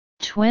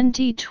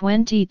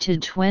2020 to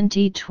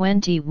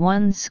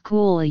 2021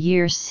 school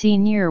year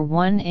Senior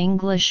 1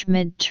 English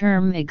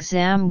midterm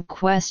exam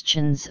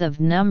questions of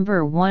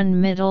Number 1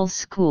 Middle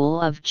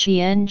School of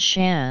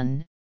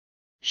Jiangxi,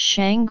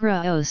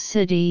 Shangrao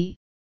City,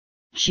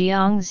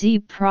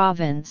 Jiangxi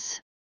Province.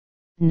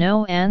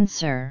 No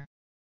answer.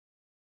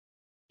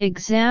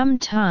 Exam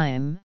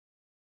time: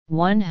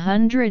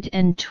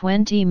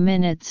 120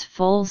 minutes.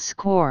 Full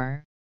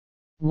score: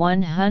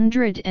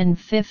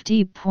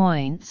 150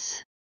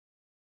 points.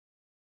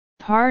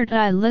 Part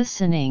I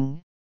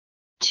listening: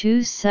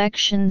 2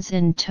 sections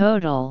in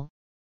total,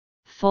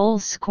 full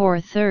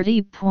score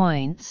 30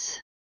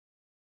 points.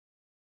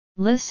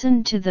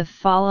 Listen to the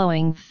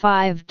following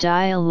 5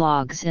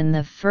 dialogues in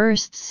the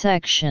first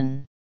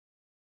section.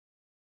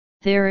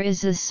 There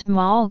is a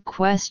small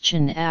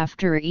question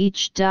after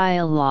each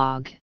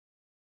dialogue.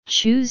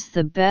 Choose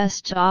the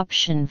best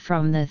option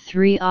from the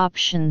 3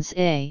 options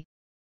A,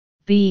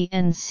 B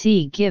and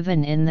C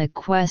given in the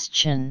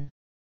question.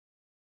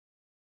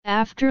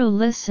 After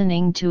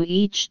listening to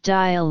each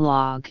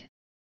dialogue,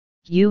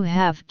 you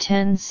have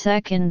 10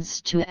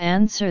 seconds to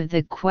answer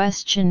the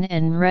question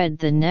and read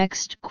the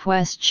next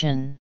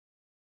question.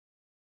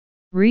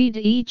 Read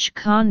each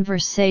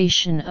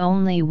conversation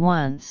only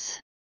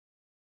once.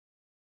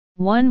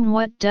 1.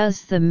 What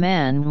does the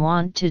man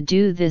want to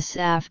do this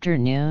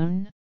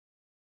afternoon?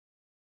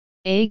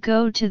 A.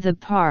 Go to the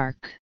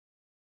park.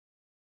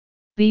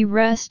 B.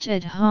 Rest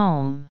at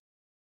home.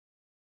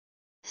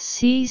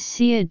 C.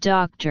 See a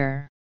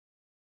doctor.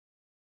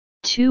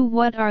 2.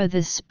 What are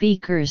the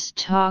speakers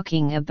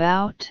talking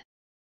about?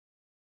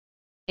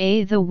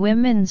 A. The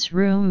women's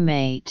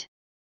roommate.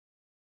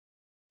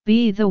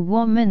 B. The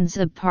woman's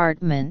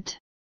apartment.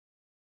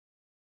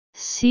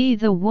 C.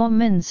 The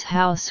woman's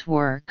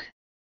housework.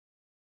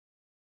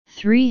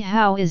 3.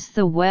 How is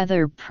the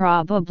weather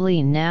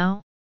probably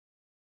now?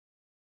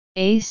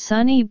 A.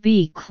 Sunny.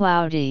 B.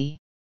 Cloudy.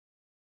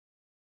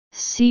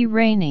 C.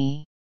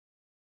 Rainy.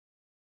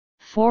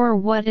 4.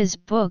 What is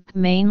book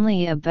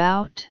mainly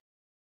about?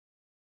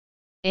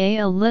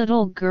 A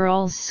little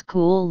girl's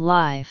school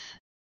life.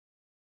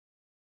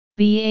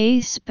 B.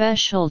 A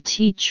special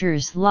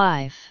teacher's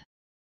life.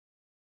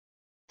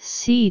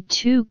 C.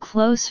 2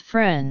 close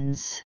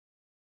friends.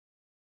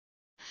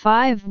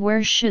 5.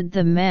 Where should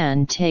the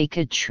man take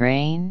a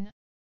train?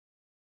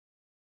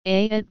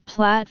 A. At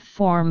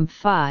platform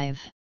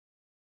 5.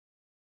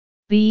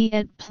 B.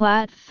 At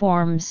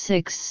platform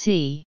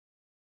 6C.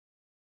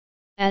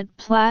 At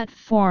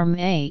platform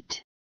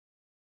 8.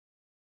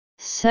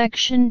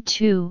 Section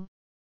 2.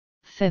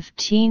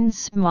 15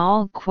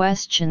 small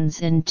questions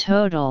in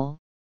total,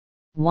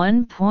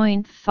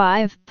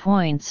 1.5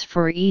 points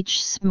for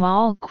each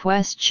small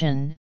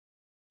question,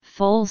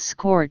 full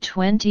score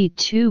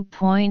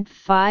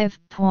 22.5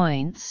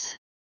 points.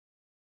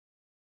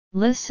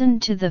 Listen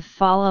to the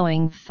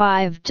following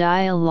 5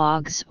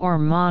 dialogues or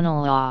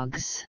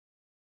monologues.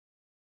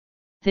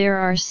 There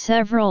are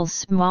several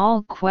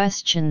small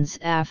questions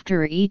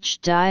after each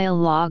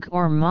dialogue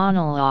or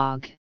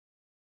monologue.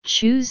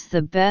 Choose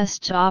the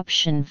best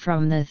option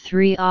from the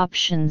 3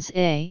 options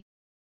A,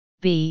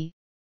 B,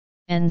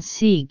 and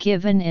C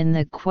given in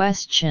the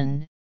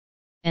question,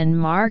 and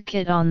mark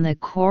it on the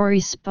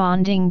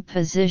corresponding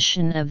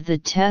position of the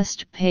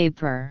test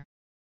paper.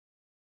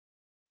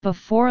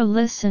 Before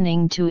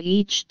listening to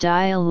each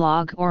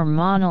dialogue or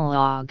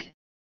monologue,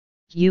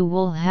 you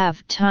will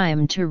have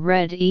time to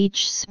read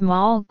each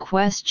small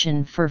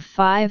question for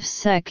 5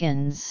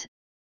 seconds.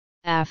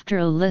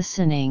 After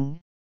listening,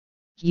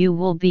 you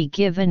will be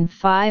given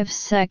 5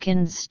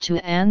 seconds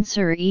to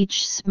answer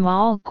each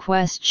small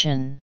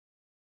question.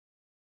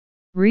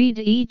 Read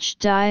each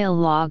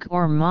dialogue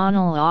or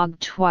monologue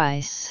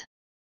twice.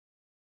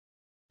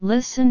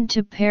 Listen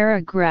to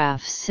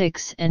paragraph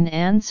 6 and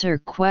answer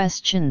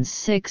questions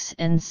 6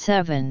 and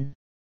 7.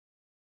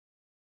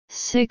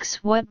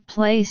 6. What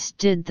place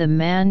did the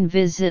man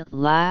visit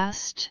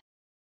last?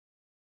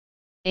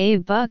 A.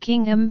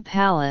 Buckingham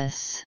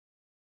Palace.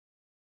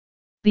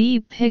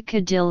 B.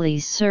 Piccadilly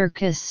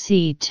Circus.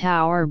 C.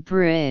 Tower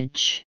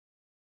Bridge.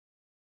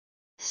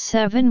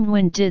 7.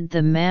 When did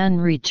the man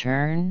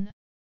return?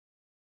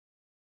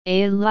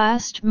 A.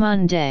 Last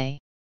Monday.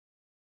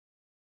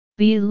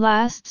 B.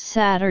 Last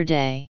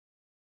Saturday.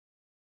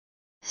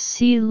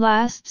 C.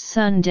 Last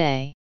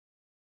Sunday.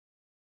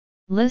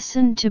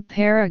 Listen to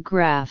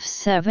paragraph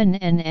 7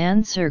 and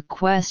answer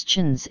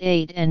questions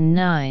 8 and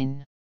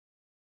 9.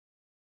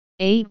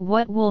 8.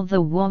 What will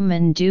the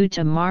woman do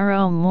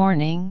tomorrow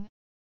morning?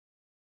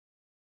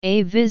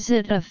 A.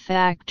 Visit a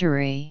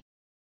factory.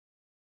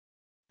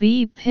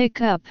 B. Pick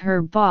up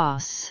her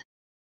boss.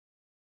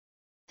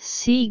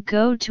 C.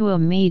 Go to a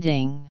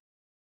meeting.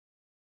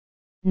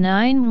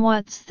 9.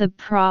 What's the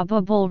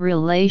probable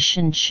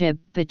relationship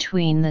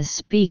between the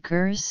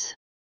speakers?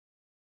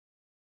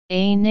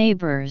 A.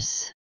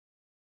 Neighbors.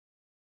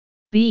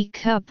 B.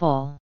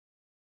 Couple.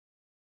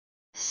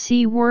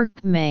 C.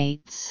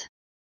 Workmates.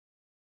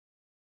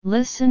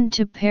 Listen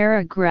to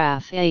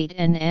paragraph 8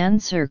 and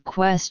answer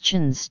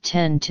questions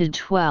 10 to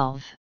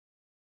 12.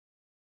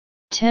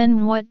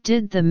 10. What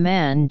did the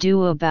man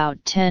do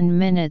about 10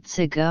 minutes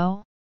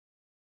ago?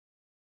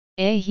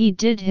 A. He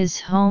did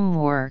his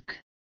homework.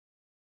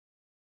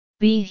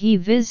 B. He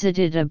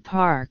visited a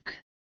park.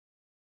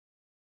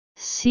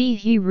 C.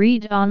 He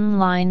read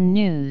online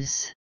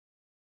news.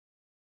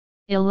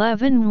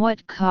 11.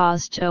 What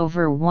caused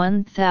over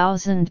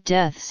 1,000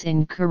 deaths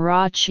in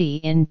Karachi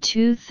in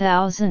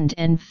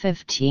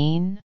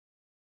 2015?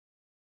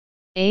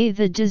 A.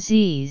 The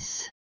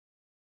disease.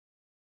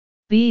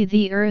 B.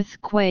 The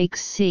earthquake.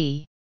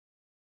 C.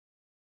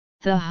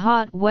 The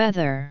hot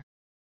weather.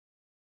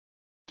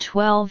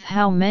 12.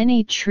 How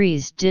many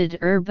trees did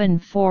Urban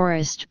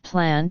Forest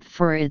plant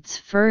for its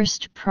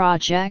first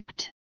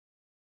project?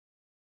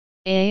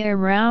 A.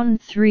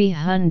 Around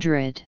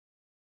 300.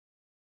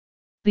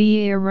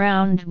 B.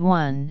 Around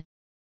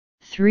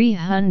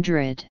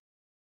 300.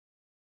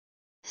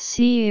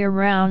 C.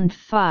 Around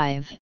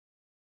 5,000.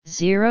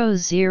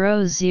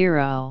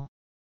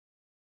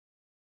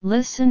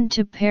 Listen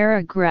to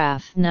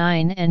paragraph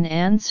 9 and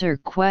answer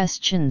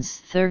questions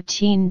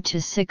 13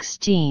 to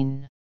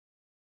 16.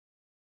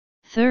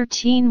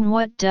 13.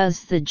 What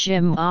does the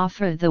gym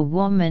offer the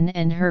woman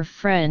and her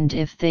friend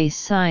if they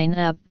sign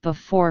up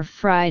before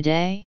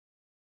Friday?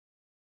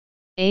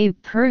 A.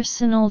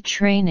 Personal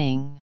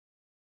training.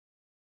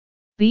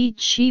 B.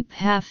 Cheap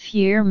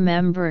half-year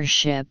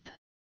membership.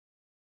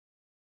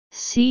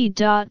 C.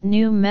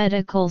 New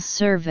medical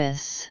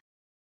service.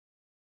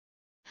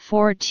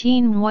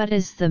 14. What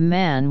is the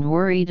man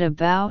worried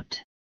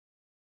about?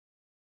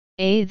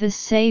 A. The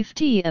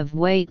safety of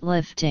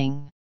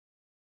weightlifting.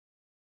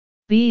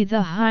 B.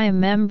 The high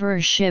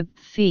membership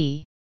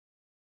fee.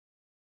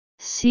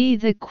 C.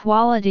 The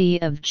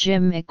quality of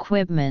gym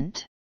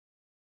equipment.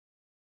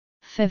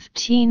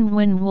 15.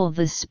 When will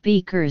the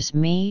speakers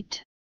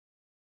meet?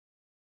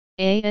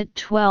 A. At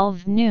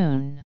 12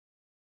 noon.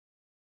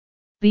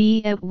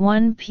 B. At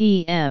 1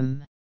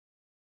 p.m.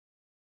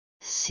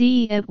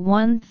 C. At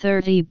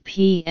 1:30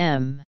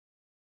 p.m.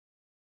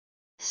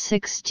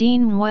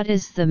 16. What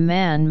is the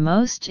man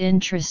most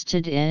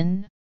interested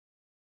in?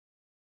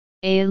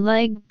 A.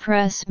 Leg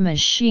press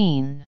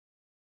machine.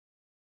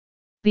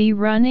 B.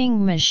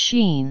 Running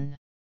machine.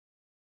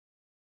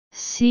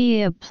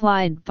 C.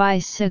 Applied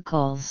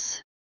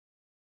bicycles.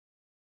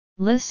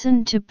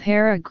 Listen to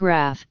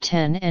paragraph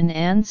 10 and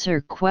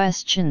answer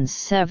questions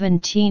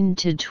 17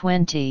 to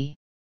 20.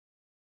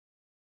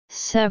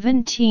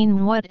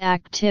 17. What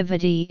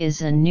activity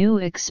is a new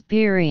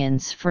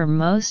experience for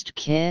most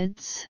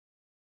kids?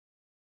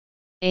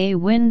 A.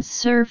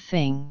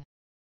 Windsurfing.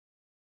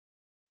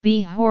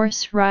 B.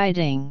 Horse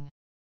riding.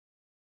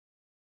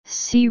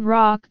 C.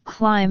 Rock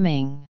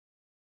climbing.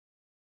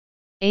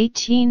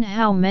 18.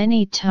 How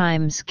many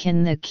times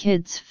can the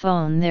kids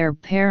phone their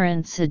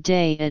parents a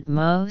day at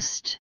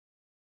most?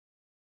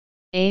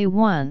 A.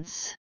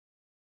 Once.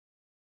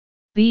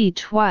 B.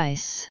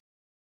 Twice.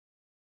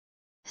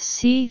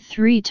 C.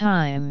 3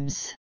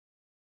 times.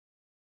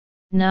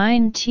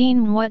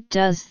 19. What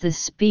does the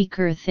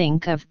speaker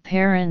think of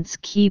parents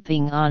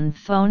keeping on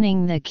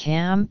phoning the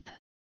camp?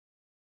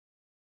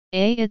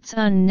 A. It's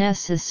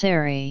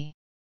unnecessary.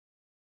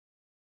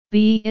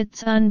 B.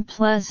 It's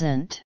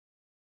unpleasant.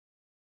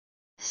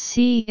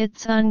 C.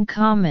 It's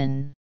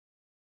uncommon.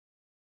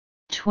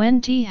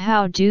 20.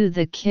 How do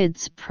the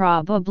kids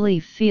probably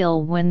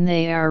feel when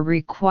they are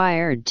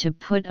required to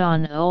put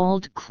on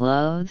old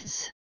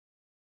clothes?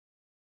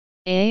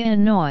 A.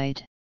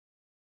 Annoyed.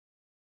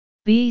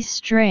 B.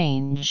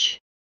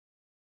 Strange.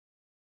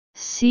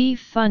 C.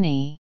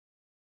 Funny.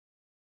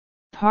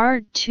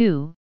 Part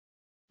 2.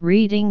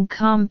 Reading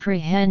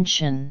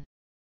Comprehension.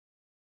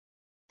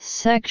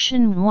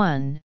 Section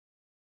 1.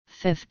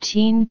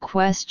 15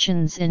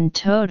 questions in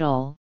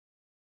total,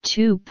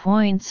 2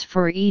 points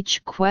for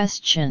each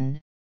question,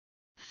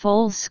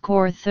 full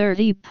score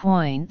 30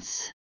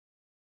 points.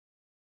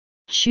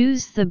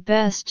 Choose the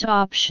best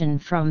option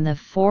from the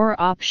 4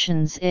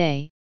 options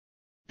A,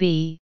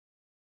 B,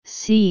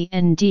 C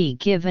and D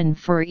given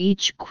for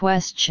each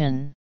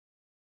question.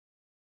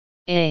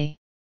 A.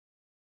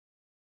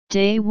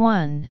 Day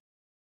 1.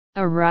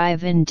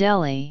 Arrive in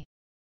Delhi.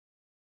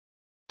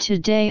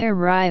 Today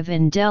arrive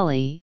in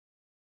Delhi,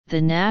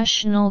 the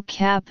national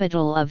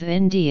capital of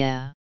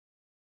India.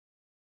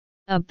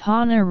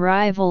 Upon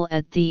arrival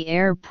at the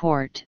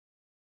airport,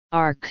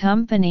 our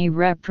company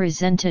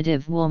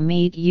representative will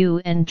meet you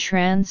and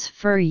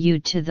transfer you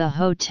to the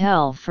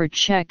hotel for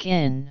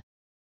check-in.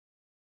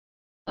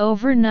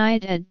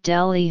 Overnight at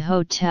Delhi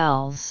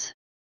hotels.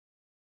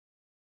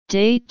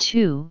 Day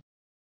 2.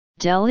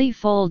 Delhi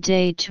full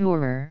day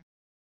tour,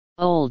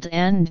 Old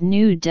and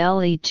New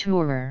Delhi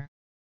tour.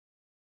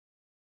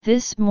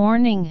 This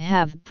morning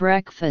have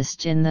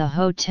breakfast in the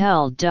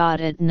hotel.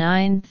 At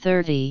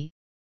 9:30,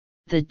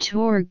 the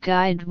tour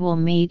guide will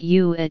meet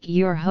you at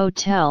your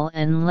hotel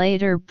and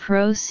later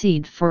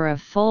proceed for a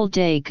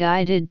full-day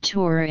guided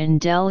tour in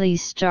Delhi,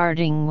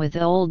 starting with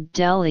Old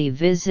Delhi,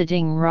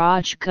 visiting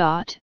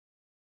Rajghat,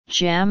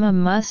 Jama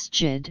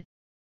Masjid,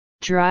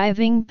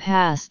 driving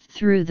past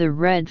through the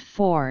Red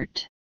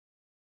Fort.